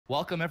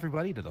Welcome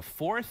everybody to the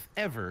 4th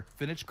ever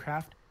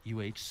VintageCraft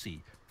UHC.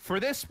 For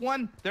this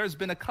one, there's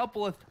been a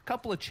couple of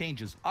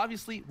changes.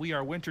 Obviously, we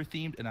are winter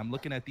themed, and I'm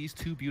looking at these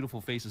two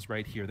beautiful faces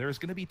right here. There's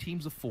going to be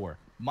teams of 4.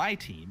 My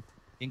team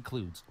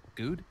includes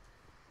Good,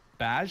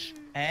 Baj,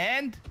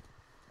 and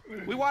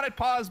we wanted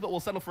Pause, but we'll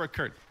settle for a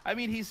Kurt. I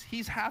mean,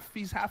 he's half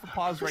a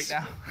Pause right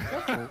now.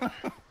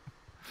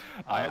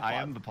 I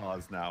am the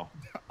Pause now.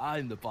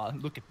 I'm the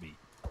Pause. Look at me.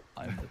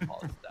 I'm the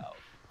Pause now.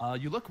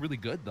 You look really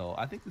good though.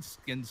 I think the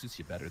skin suits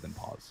you better than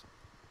Pause.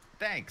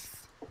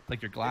 Thanks.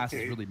 Like your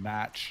glasses really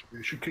match.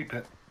 You should keep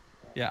it.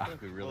 Yeah. I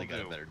think we really got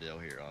a better deal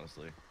here,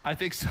 honestly. I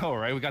think so,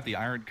 right? We got the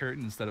Iron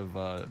Curtain instead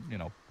of, you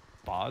know,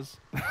 Pause.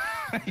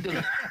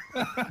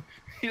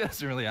 he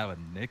doesn't really have a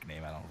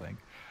nickname, I don't think.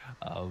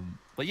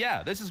 But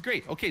yeah, this is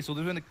great. Okay, so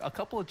there's been a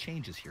couple of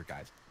changes here,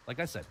 guys. Like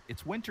I said,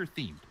 it's winter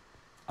themed.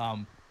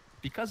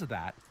 Because of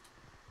that,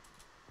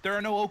 there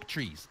are no oak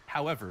trees.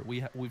 However,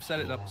 we've set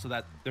it up so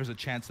that there's a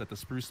chance that the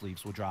spruce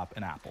leaves will drop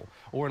an apple,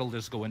 or it'll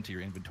just go into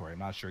your inventory. I'm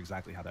not sure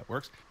exactly how that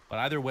works, but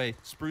either way,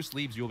 spruce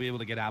leaves, you'll be able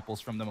to get apples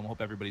from them. I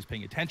hope everybody's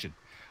paying attention.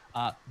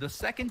 The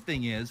second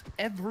thing is,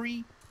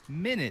 every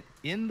minute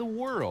in the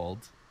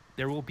world,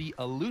 there will be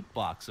a loot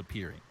box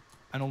appearing,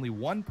 and only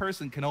one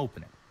person can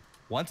open it.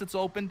 Once it's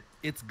opened,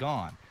 it's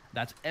gone.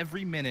 That's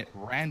every minute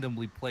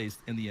randomly placed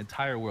in the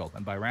entire world.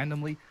 And by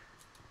randomly,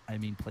 I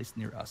mean placed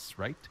near us,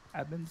 right?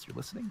 Admins, you're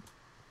listening?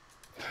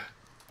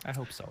 I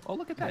hope so. Oh,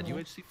 look at that.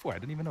 UHC4. I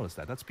didn't even notice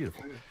that. That's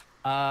beautiful.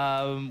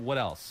 What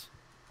else?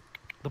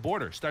 The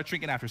border starts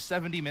shrinking after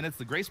 70 minutes.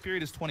 The grace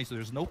period is 20, so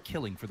there's no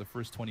killing for the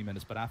first 20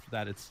 minutes. But after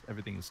that,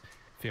 everything is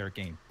fair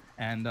game.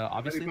 And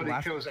obviously, if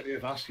anybody kills any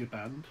of us, you're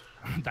banned.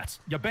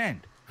 You're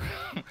banned.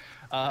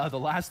 The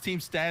last team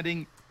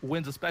standing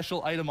wins a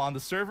special item on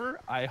the server.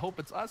 I hope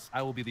it's us.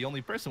 I will be the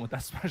only person with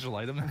that special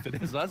item if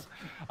it is us.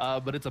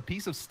 But it's a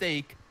piece of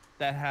steak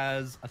that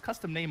has a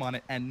custom name on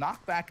it and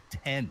knockback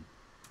 10.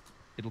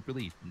 It'll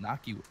really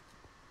knock you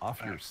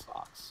off your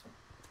socks.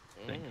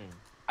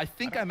 I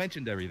think I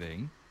mentioned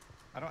everything.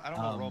 I don't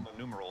know Roman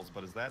numerals,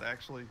 but is that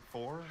actually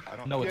 4? I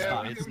don't No, know. it's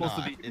not. It's supposed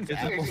not. to be. It's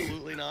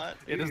absolutely not.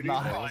 It is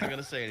not. I wasn't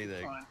going to say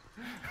anything.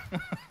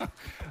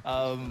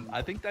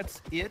 I think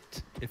that's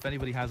it. If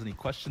anybody has any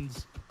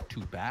questions,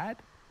 too bad.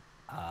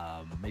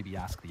 Maybe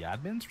ask the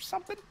admins or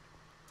something.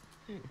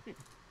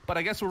 But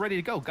I guess we're ready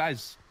to go,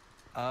 guys.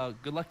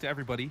 Good luck to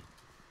everybody.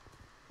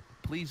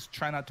 Please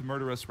try not to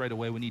murder us right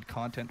away. We need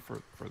content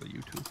for the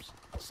YouTubes.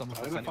 Some of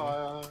us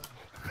anyway.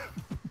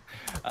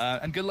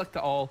 And good luck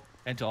to all,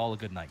 and to all a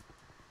good night.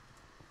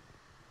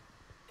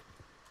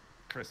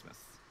 Christmas.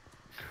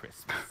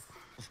 Chris.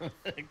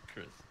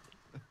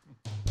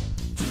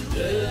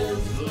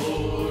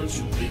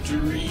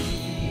 Victory,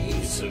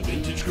 it's a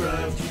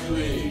VintageCraft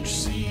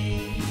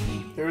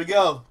UHC. Here we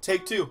go.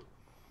 Take 2.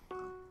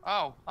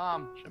 Oh,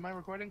 am I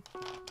recording?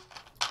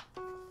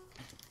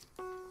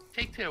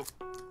 Take 2.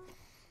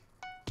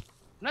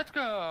 Let's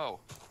go.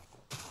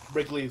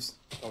 Break leaves.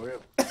 Oh, yeah.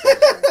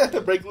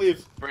 Break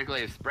leaves. Break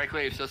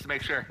leaves, just to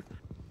make sure.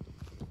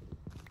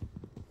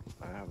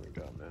 I haven't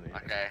gotten any.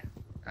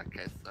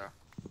 Okay, so.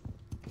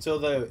 So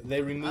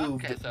they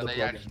removed Okay, so the they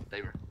plugin.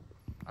 actually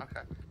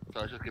okay, so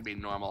it's just gonna be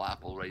normal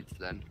apple rates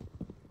then.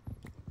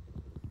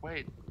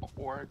 Wait,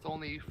 or it's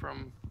only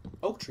from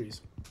Oak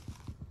trees.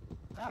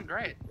 Oh,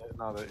 great.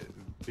 No,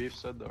 Beef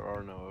said there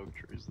are no oak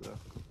trees though.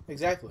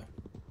 Exactly.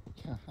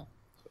 So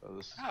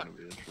this is gonna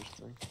be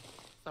interesting.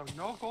 So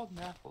no golden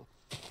apple.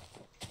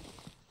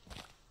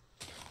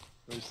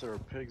 At least there are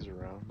pigs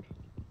around.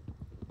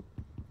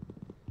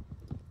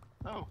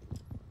 Oh.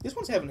 This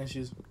one's having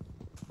issues.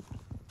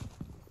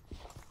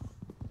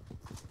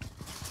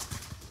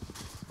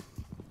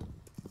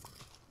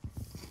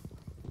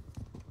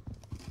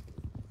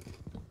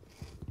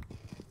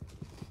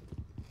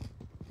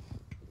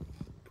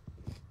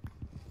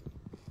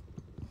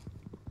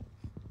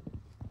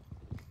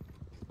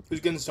 Who's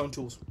getting the stone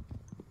tools?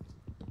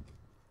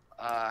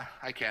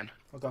 I can.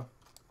 Okay.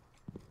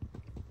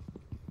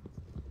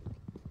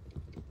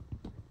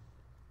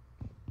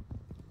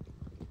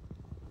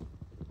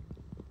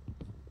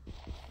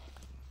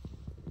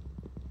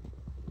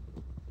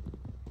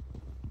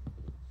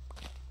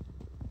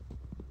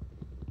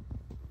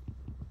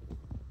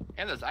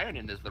 And there's iron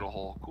in this little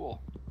hole.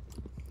 Cool.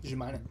 You should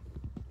mine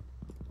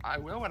I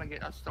will when I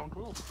get a stone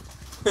tool.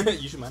 it.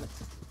 You should mine it.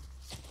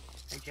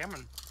 Hey,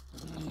 Cameron.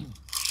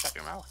 Shut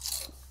your mouth.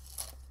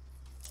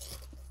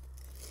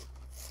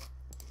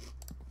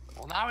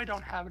 Well, now we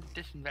don't have a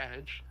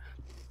disadvantage.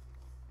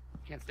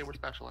 Can't say we're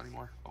special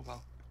anymore. Oh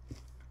well.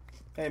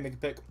 Hey, make a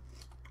pick.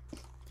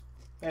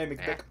 Hey, make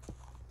a pick.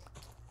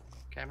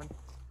 Cameron.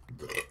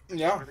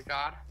 Yeah. Swear to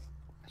God.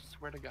 I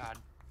swear to God.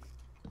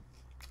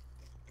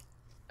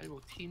 I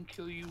will team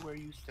kill you where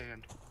you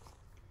stand.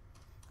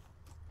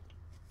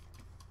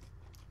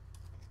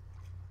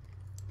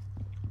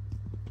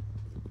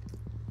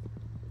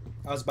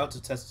 I was about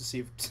to test to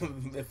see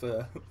if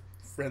a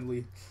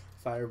friendly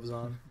fire was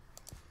on.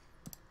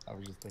 I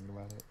was just thinking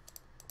about it.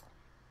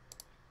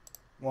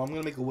 Well, I'm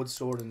gonna make a wood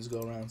sword and just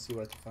go around and see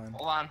what I can find.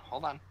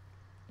 Hold on.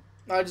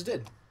 No, I just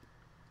did.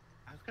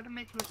 gonna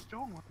make you a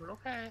stone one, but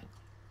okay.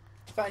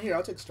 Fine, here,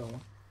 I'll take stone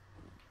one.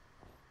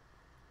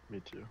 Me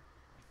too.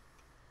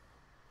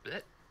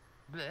 Bit,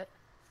 bit,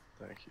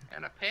 Thank you.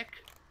 and a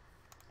pick,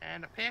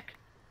 and a pick.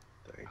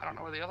 Thank I don't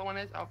know where the other one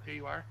is. Oh, here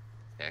you are.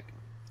 Pick,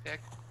 pick,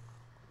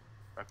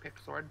 or pick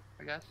sword,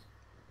 I guess.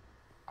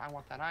 I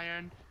want that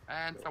iron,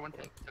 and someone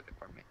took it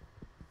from me.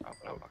 Oh,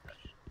 no,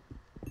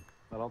 okay.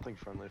 I don't think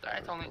friendly fire.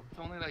 It's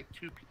only like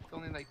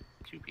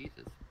two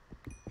pieces.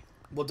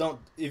 Well, don't,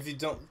 if you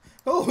don't,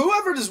 oh,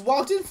 whoever just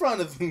walked in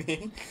front of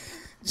me.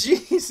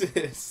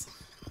 Jesus.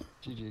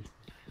 GG.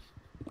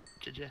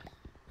 GG.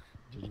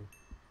 GG.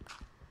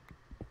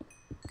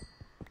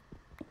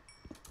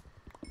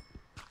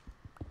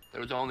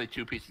 There was only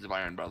 2 pieces of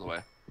iron, by the way.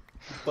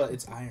 But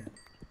it's iron.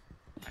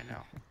 I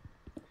know.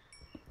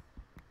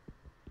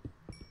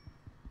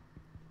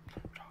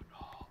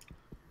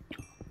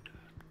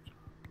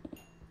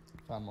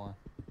 5 more.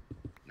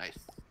 Nice.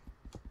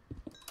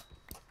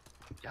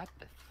 Got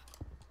this.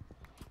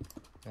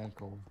 And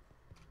cool.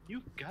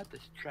 You got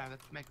this, Travis.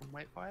 Make him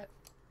wait for it.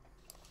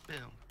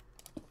 Boom.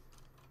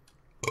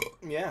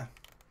 Yeah.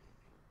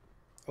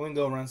 I wouldn't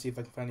go around and see if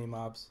I can find any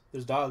mobs.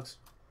 There's dogs.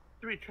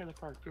 3 trailer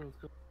park girls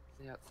go to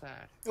the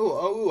outside.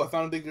 Oh, I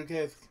found a bigger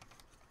cave.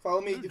 Follow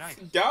me. Ooh, nice.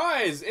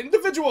 Guys,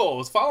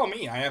 individuals, follow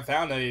me. I have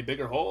found a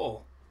bigger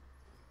hole.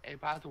 Hey,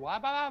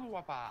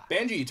 wapa.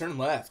 Banji, turn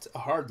left. A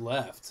hard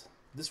left.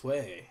 This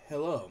way.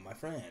 Hello, my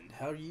friend.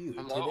 How are you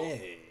Hello.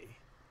 today?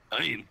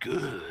 I am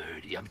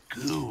good. I'm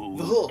good.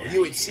 The whole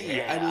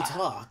UHC, I will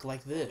talk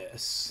like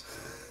this.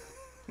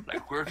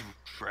 Like we're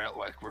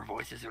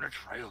voices in a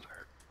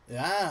trailer.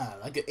 Yeah,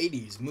 like an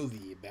 80s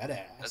movie.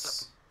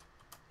 Badass.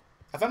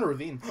 I found a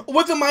ravine. Oh,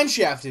 with a mine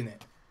shaft in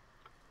it.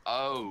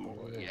 Oh,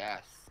 Oh, yeah.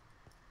 yes.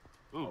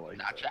 Ooh, I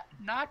like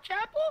not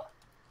chapel?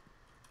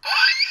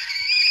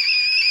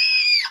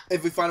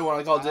 If we find one,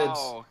 I call dibs.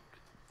 Oh.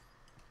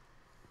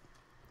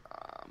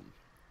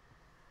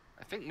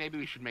 I think maybe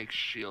we should make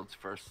shields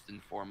first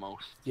and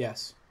foremost.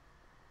 Yes.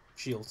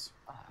 Shields.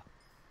 I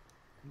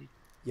need-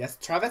 Yes,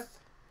 Travis?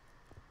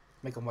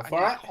 Make them I for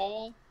need it.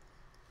 coal.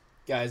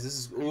 Guys, this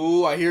is...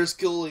 Ooh, I hear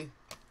Skilly.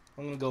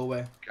 I'm gonna go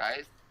away.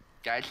 Guys,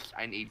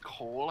 I need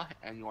coal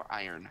and your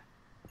iron.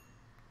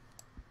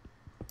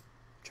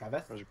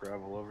 Travis? There's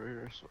gravel over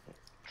here, so I'll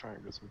try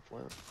and get some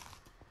flint.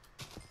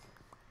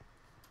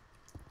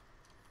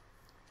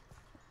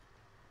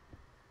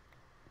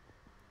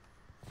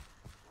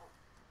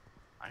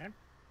 Iron?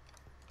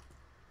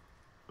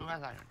 Who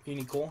has iron? You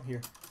need coal?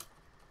 Here.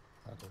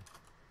 I do.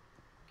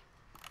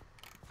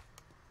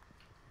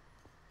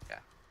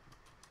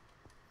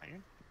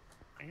 Iron?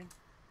 Iron?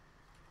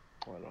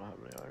 Oh, I don't have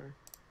any iron.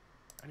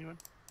 Anyone?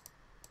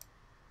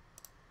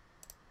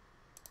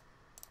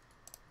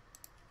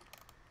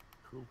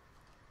 Cool.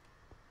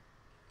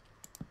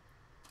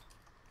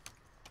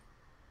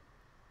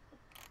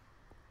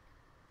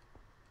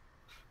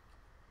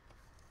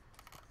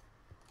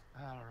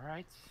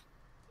 Alright.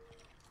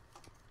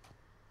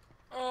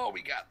 Oh,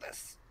 we got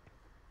this.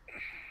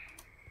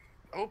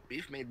 Oh,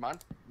 Beef made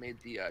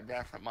the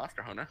Daphne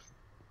Monster Hunter.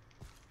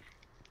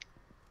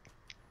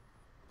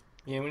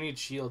 Yeah, we need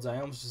shields. I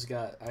almost just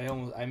got...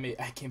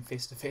 I came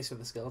face to face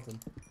with a skeleton.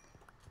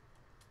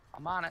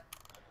 I'm on it.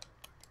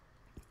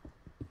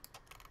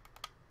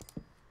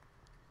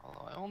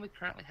 Although I only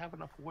currently have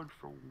enough wood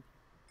for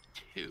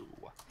 2.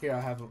 Here, I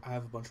have a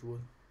bunch of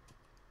wood.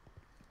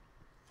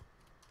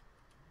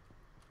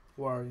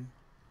 Where are you?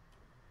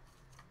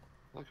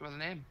 Look for the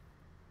name.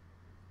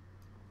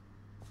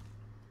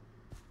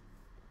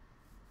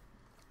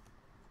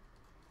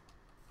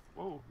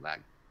 Whoa,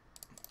 lag.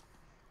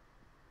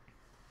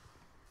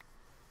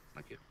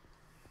 Thank you.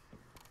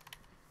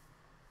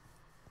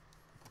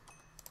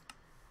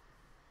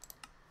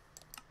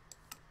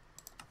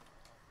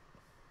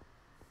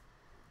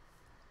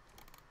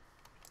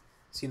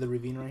 See the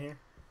ravine right here?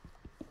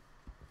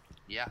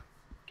 Yeah,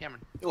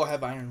 Cameron. Oh, I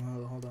have iron.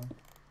 Hold on.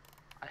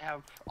 I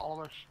have all of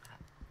our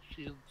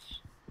shields.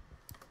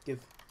 Give.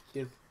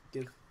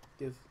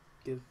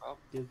 Oh,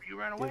 Give. you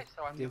ran away, give,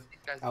 so I'm give. giving these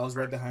guys. I was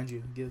right first. behind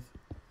you. Give.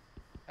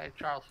 Hey,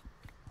 Charles,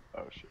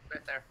 Oh shit.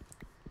 right there.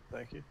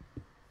 Thank you.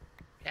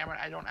 Cameron,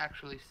 I don't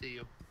actually see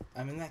you.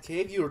 I'm in that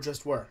cave. You were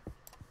just where?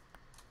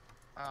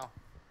 Oh.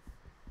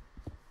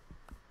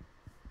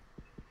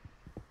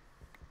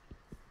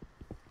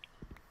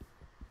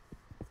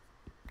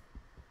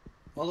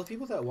 Well, the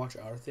people that watch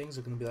our things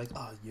are gonna be like,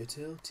 "Oh, you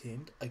two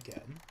teamed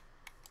again."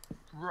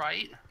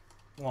 Right.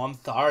 Well, I'm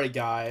sorry,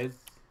 guys.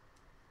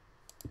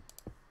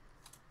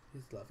 You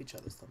just love each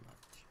other so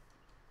much.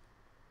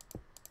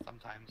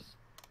 Sometimes.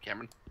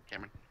 Cameron.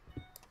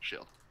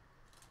 Shield.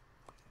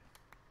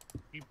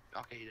 You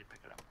okay? You did pick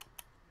it up.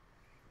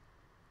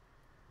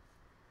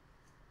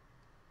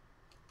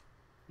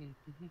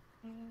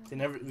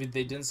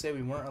 They didn't say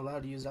we weren't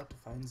allowed to use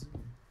Optifine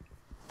Zoom.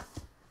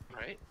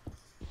 Right.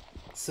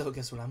 So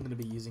guess what I'm gonna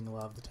be using a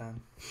lot of the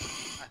time.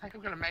 I think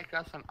I'm gonna make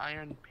us an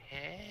iron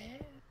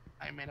pick.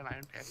 I made an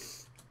iron pick.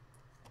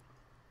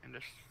 And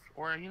just,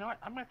 or you know what?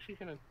 I'm actually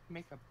gonna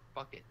make a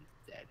bucket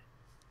instead.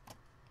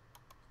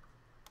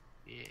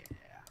 Yeah.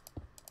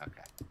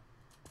 Okay.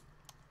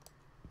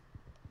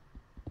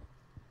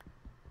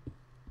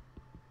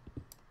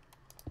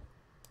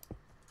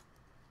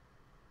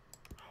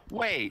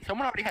 Wait,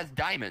 someone already has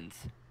diamonds.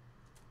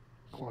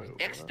 Wait,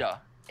 what?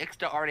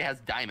 Ixta already has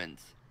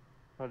diamonds.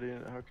 How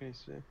can you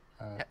see?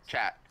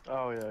 Chat.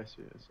 Oh yeah, I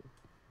see.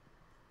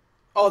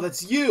 Oh,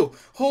 that's you!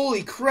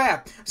 Holy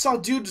crap! I saw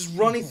a dude just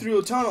running through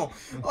a tunnel.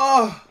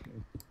 Oh!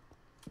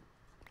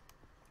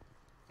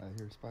 I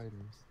hear spiders.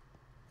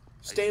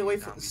 Stay away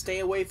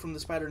from the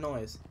spider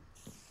noise.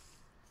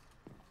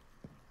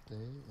 Stay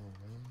away.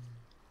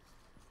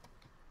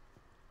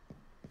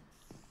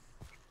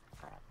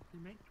 You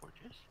make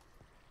torches.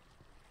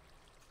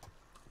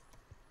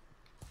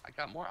 I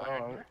got more Oh,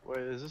 iron here.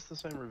 wait, is this the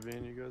same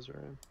ravine you guys are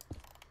in?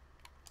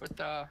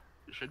 But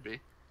it should be.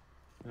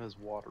 It has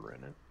water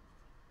in it.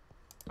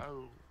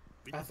 Oh.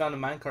 I found a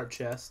minecart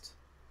chest.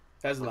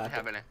 That's What's it lapis.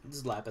 have in it? This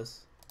is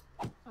lapis.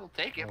 I'll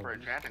take it for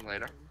enchanting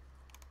later.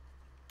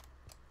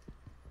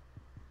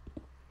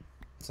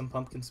 Some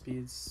pumpkin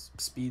speeds.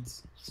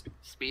 Speeds?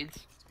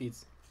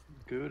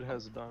 Good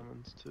has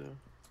diamonds too.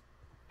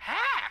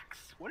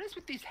 Hacks! What is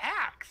with these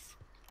hacks?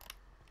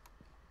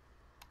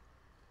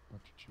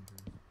 What did you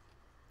do?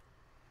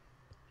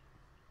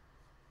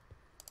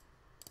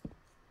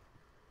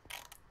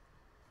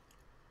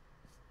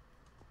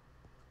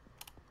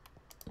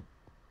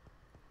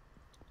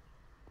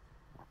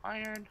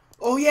 Iron.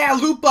 Oh yeah,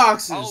 loot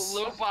boxes! Oh,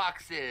 loot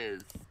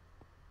boxes!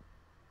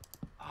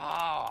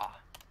 Ah.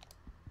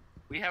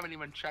 We haven't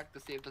even checked to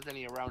see if there's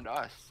any around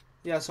us.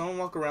 Yeah, someone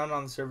walk around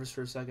on the surface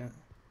for a second.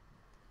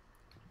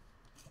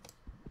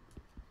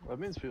 That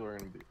means people are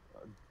gonna be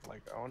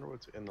like, I wonder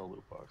what's in the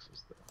loot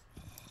boxes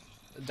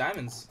though.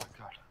 Diamonds. Oh my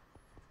god.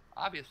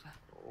 Obviously.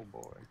 Oh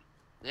boy.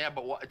 Yeah,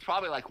 but it's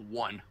probably like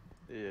one.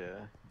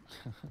 Yeah.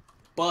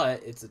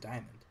 But it's a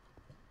diamond.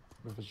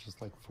 What if it's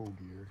just like full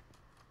gear?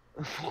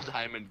 Full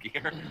diamond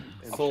gear.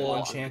 Full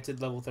enchanted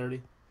level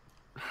 30.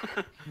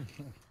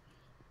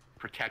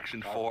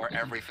 Protection for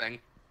everything.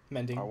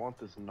 Mending. I want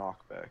this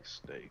knockback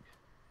steak.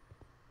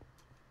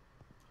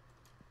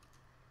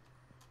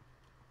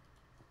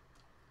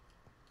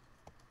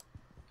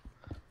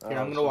 Here,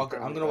 I'm gonna walk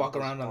around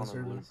on the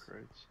surface.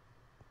 surface.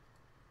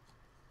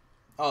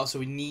 Oh, so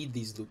we need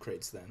these loot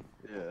crates then.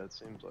 Yeah, it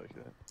seems like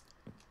it.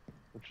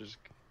 Which is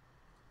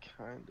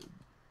kind of.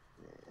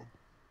 Yeah.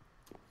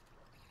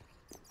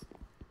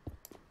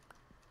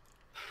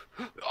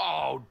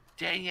 Oh,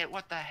 dang it,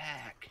 what the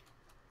heck?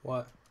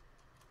 What?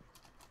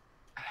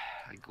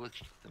 I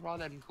glitched. The raw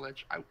didn't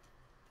glitch. I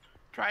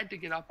tried to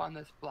get up on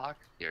this block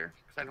here,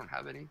 because I don't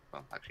have any.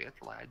 Well, actually,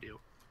 that's a lie, I do.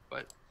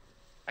 But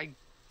I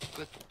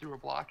glitched through a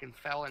block and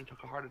fell and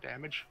took a heart of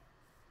damage.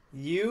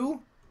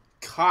 You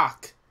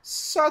cock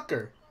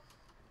sucker.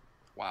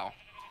 Wow.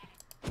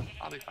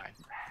 I'll be fine.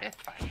 It's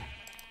fine.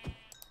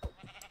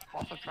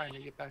 Also trying to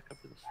get back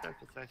up to the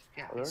surface. I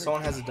can't.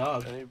 Someone has a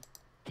dog.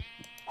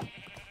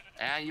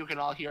 And you can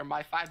all hear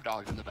my 5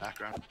 dogs in the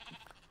background.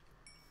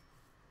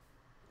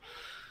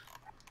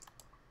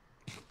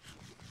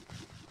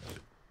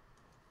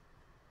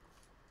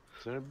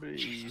 Does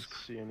anybody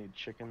see any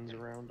chickens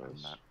around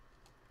us?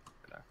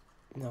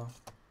 No.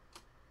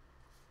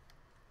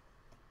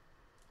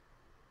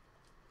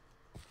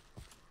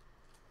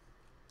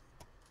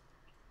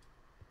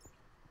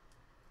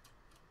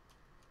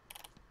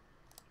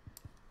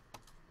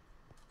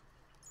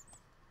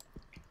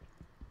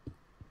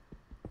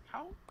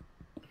 How?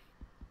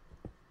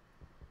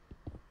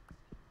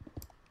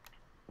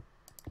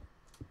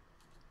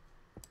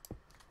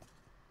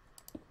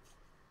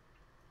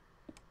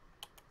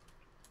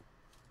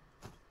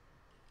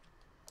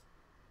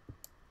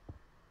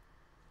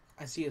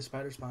 I see a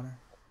spider spawner.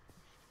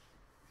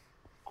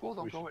 Cool,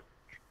 don't go it.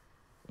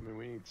 I mean,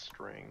 we need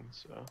string,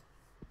 so.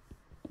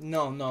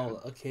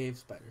 No, a cave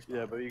spider spawner.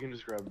 Yeah, but you can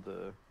just grab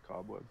the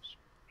cobwebs.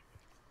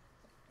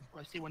 Oh,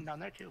 I see one down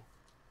there too.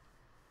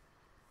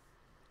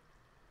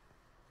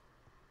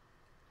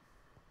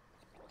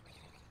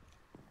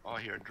 Oh,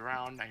 I hear a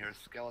drown. I hear a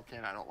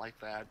skeleton. I don't like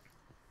that.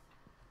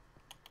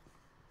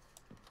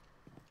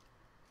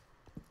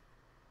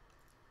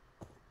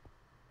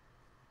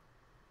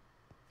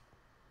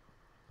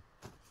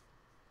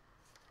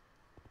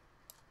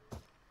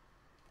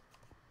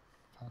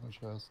 Found a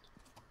chest.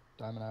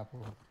 Diamond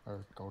apple,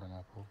 or golden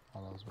apple,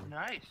 all those were.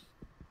 Nice.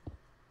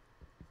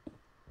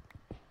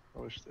 I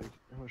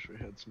wish we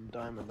had some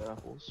diamond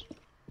apples.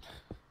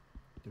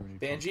 Do we need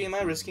Banji, am I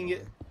pumpkin risking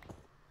seeds it?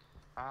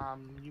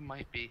 You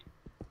might be.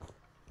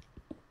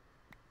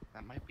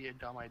 That might be a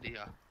dumb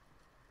idea.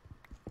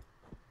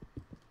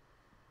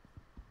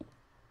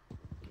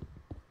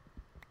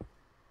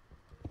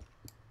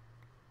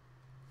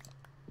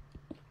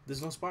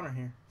 There's no spawner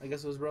here. I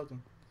guess it was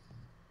broken.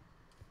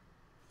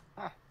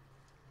 Huh.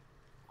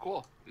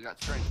 Cool. We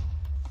got string.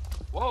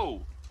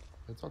 Whoa!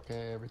 It's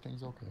okay,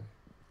 everything's okay.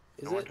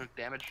 Is No one it? took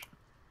damage.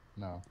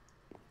 No.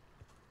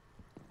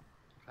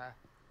 Okay.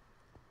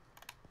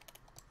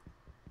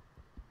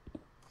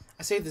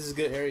 I say this is a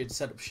good area to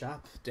set up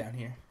shop down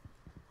here.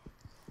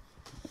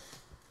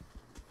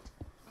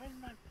 Where's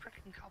my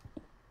freaking cobble?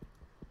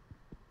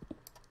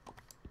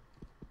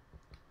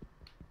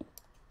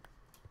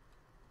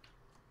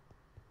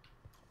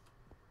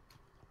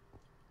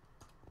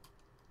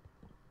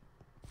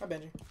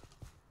 Benji.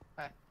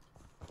 Bye.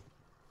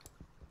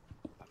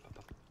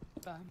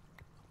 Bum,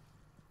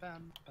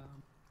 bum,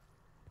 bum.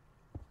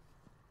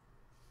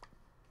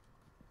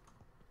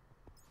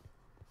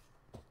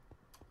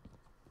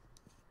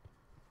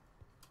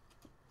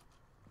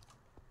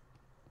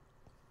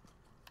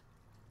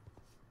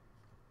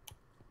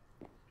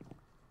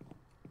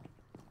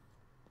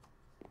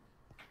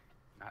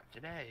 Not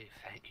today,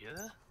 thank you.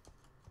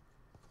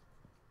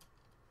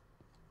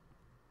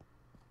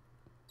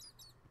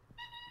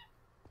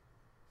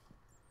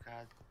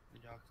 God, the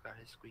dog's got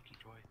his squeaky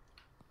toy.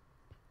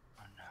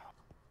 Oh no.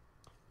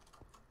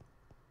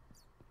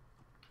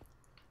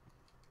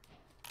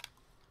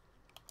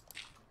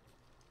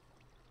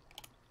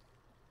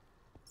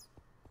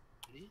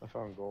 I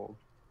found gold.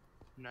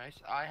 Nice.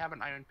 I have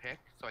an iron pick,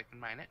 so I can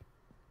mine it.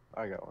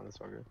 I got one. It's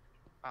all good.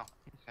 Oh,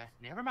 okay.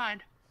 Never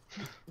mind.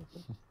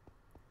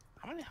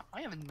 How many?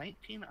 I have a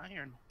 19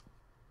 iron.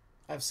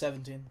 I have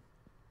 17.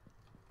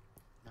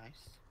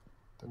 Nice.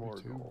 More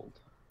 32. gold.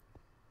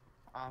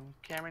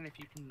 Cameron, if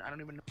you can, I don't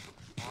even know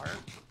where you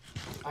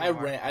are. I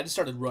ran. I just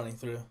started running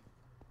through.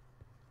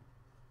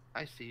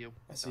 I see you.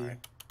 I see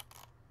Alright.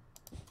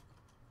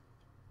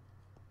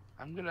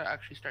 I'm gonna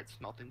actually start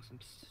smelting some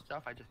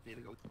stuff. I just need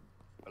to go.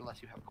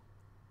 Unless you have.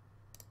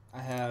 I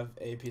have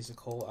a piece of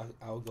coal.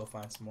 I will go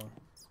find some more.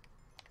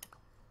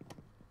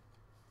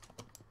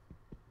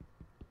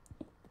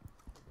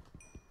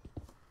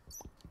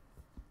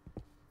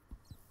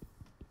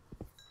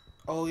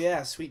 Oh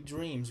yeah, sweet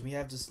dreams. We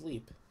have to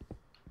sleep.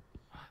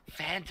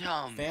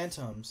 Phantom.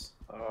 Phantoms.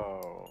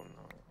 Oh no.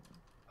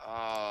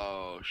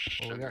 Oh,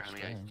 sugar got honey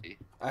string. iced tea.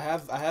 I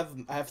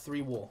have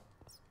 3 wool.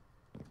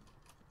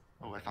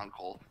 Oh, I found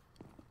coal.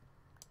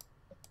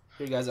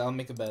 Here, guys. I'll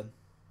make a bed.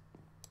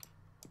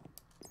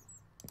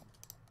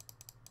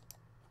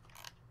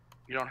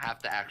 You don't have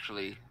to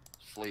actually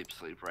sleep,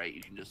 right?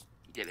 You can just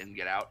get in,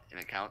 get out, and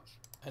it counts.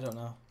 I don't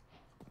know.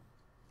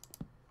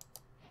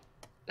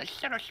 Let's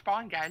set our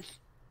spawn, guys.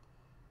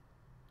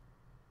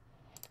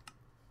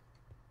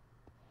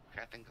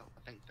 Okay, I think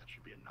that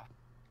should be enough.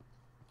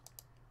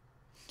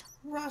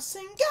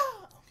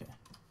 Rasengan. Okay.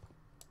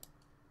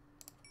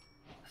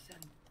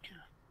 Listen,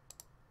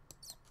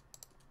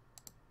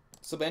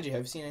 So Benji,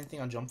 have you seen anything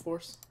on Jump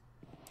Force?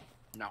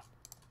 no,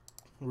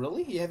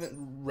 Really? You haven't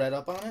read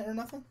up on it or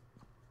nothing?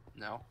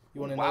 no. You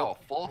wanna wow, know?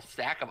 a full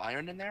stack of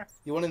iron in there?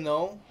 You want to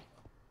know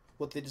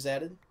what they just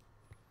added?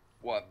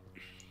 What?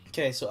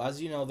 Okay, so as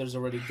you know, there's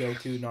already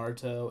Goku,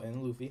 Naruto,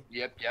 and Luffy.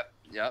 Yep.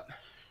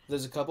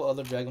 There's a couple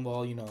other Dragon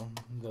Ball, you know,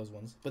 those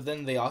ones. But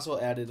then they also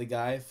added a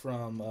guy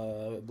from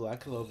Black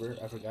Clover.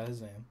 I forgot his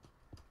name.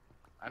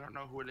 I don't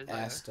know who it is. either.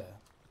 Asta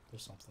or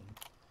something.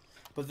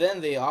 But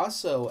then they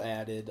also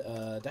added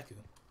Deku.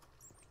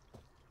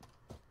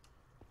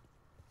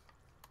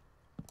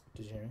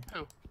 Did you hear me?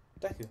 Who?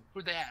 Deku.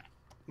 Who'd they add?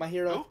 My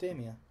Hero Who?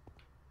 Academia.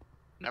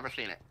 Never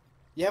seen it.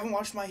 You haven't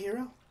watched My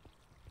Hero?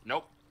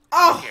 Nope.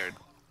 Oh! I'm scared.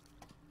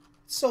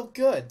 So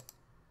good.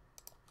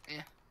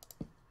 Eh.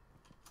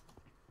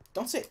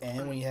 Don't say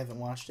 "and" when you haven't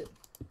watched it.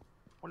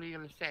 What are you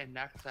gonna say?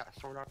 Next, that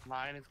Sword Art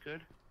Online is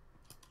good?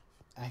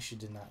 I actually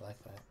did not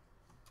like that.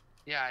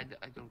 Yeah,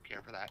 I don't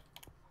care for that.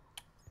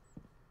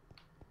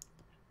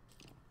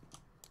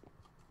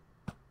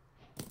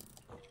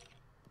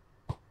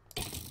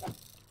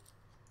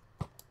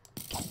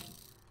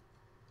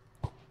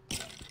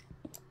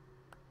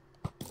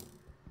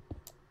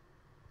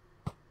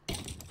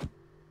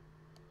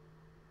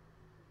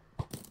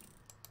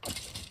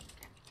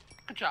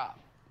 Good job.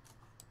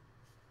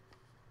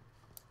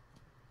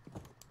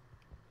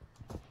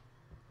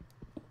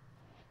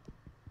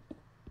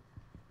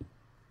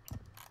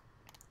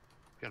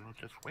 Good, we're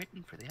just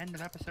waiting for the end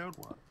of episode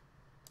 1.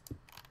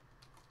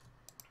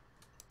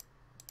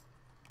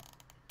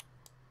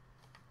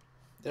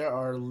 There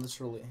are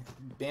literally...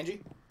 Banji?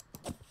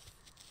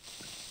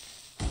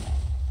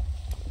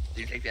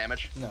 Do you take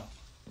damage? No.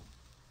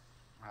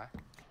 Huh?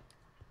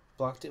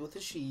 Blocked it with a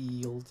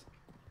shield.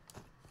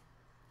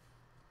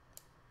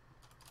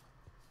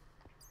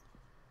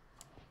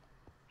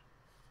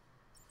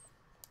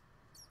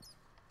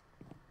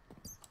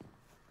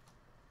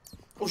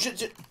 Oh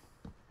shit!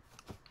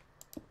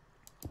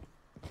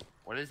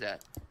 What is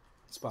that?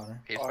 Spawner.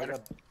 Cave Oh, spider?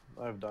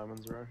 I have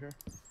diamonds around here.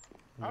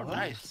 Oh, What?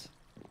 nice.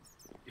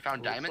 You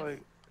found Looks diamond?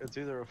 like it's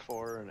either a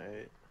 4 or an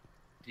 8.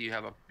 Do you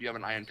have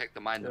an iron pick to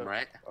mine them, Yep.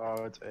 right?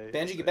 Oh, it's 8.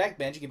 Banji, get back!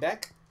 Banji, get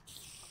back!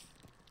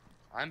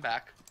 I'm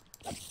back.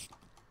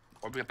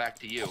 Or we get back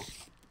to you.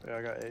 Yeah,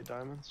 I got 8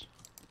 diamonds.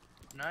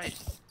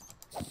 Nice.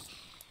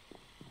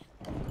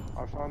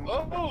 I found.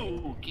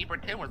 Oh! Keeper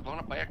Tim was blown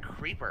up by a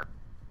creeper.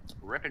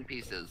 Rip in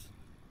pieces.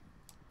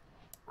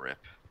 Rip.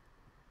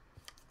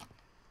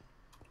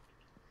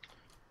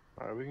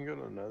 Alright, we can go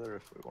to the Nether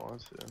if we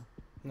want to.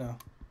 No.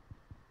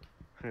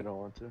 We don't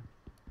want to.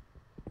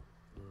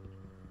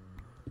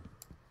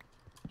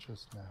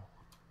 Just now.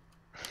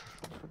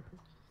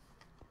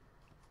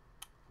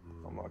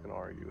 I'm not gonna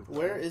argue with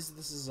Where that. is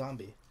this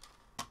zombie?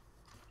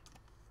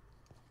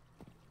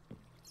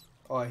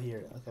 Oh, I hear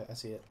it. Okay, I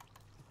see it.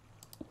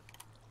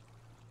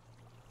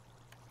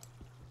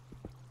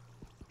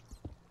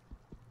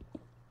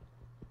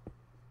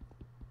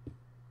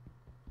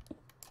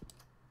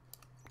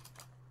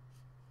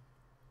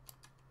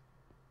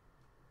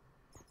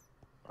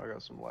 I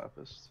got some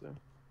lapis too.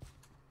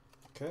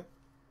 Okay.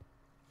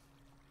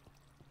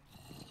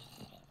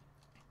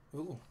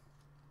 Ooh.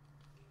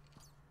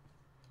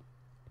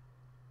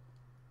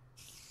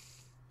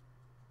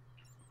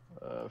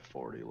 Uh,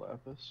 40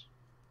 lapis.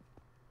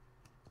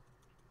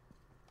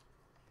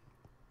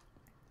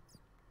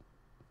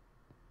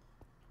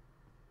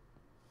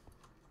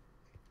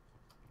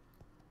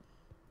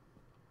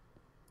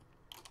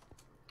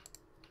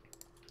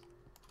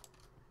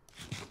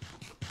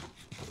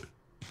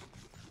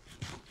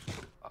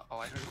 Oh,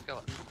 I heard a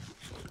skeleton.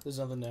 There's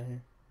nothing down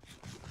here.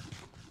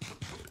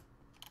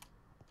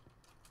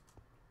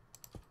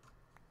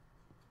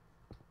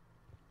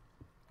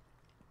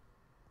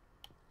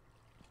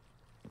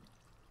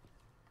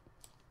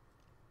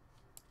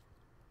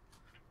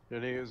 Do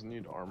you guys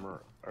need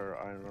armor or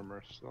iron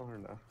armor still or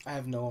no? I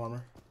have no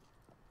armor.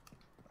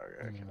 Okay,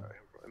 I can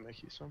probably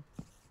make you some.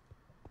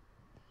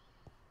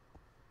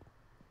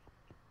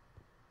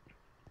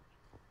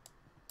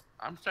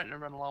 I'm starting to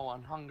run low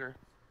on hunger.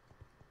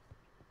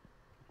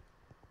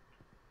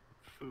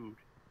 Food.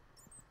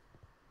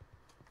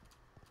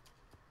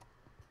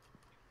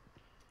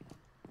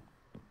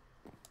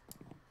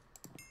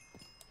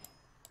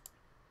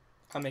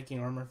 I'm making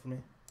armor for me.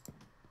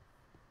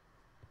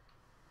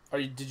 Are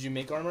you? Did you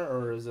make armor,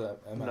 or is that?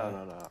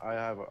 No. I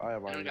have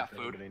iron got if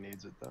food. anybody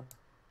needs it though.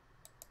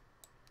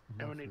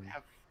 No No need food. to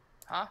have.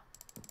 Huh?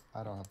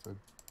 I don't have food.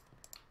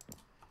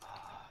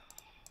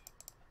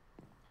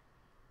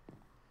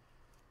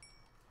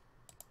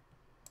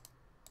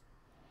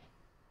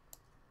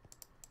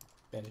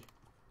 Benji.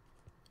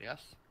 Yes.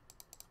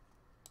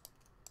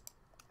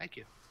 Thank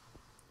you.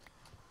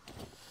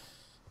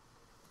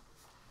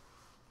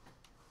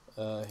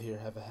 Here,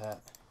 have a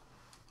hat.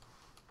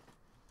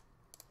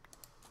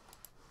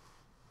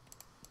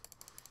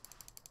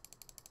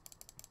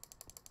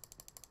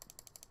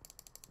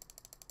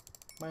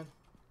 Mine.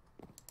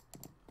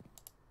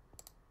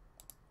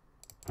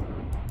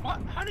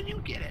 What? How did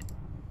you get it?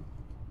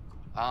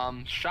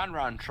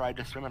 Shanran tried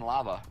to swim in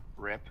lava.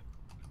 Rip.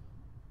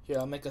 Here,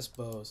 I'll make us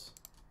bows.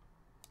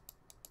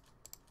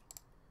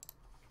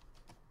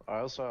 I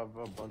also have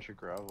a bunch of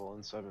gravel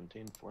and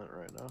 17 flint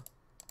right now.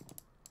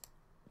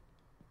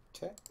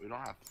 Okay. We don't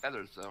have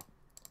feathers though.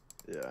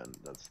 Yeah, and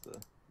that's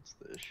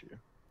the issue.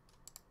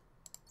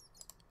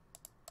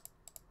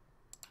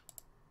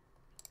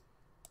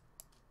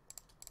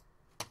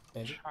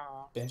 Benji.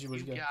 Charles, Benji,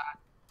 where'd you go? got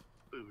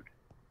food.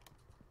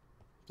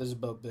 There's a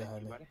boat Thank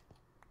behind you, me. buddy.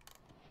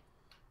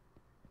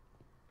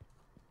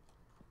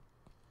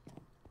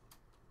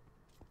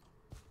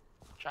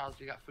 Charles,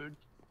 you got food?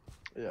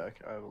 Yeah,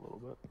 I have a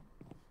little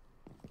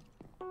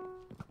bit.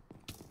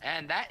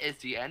 And that is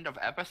the end of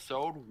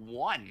episode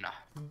 1.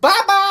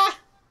 Bye bye.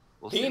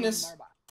 We'll see you Penis. tomorrow. Bye.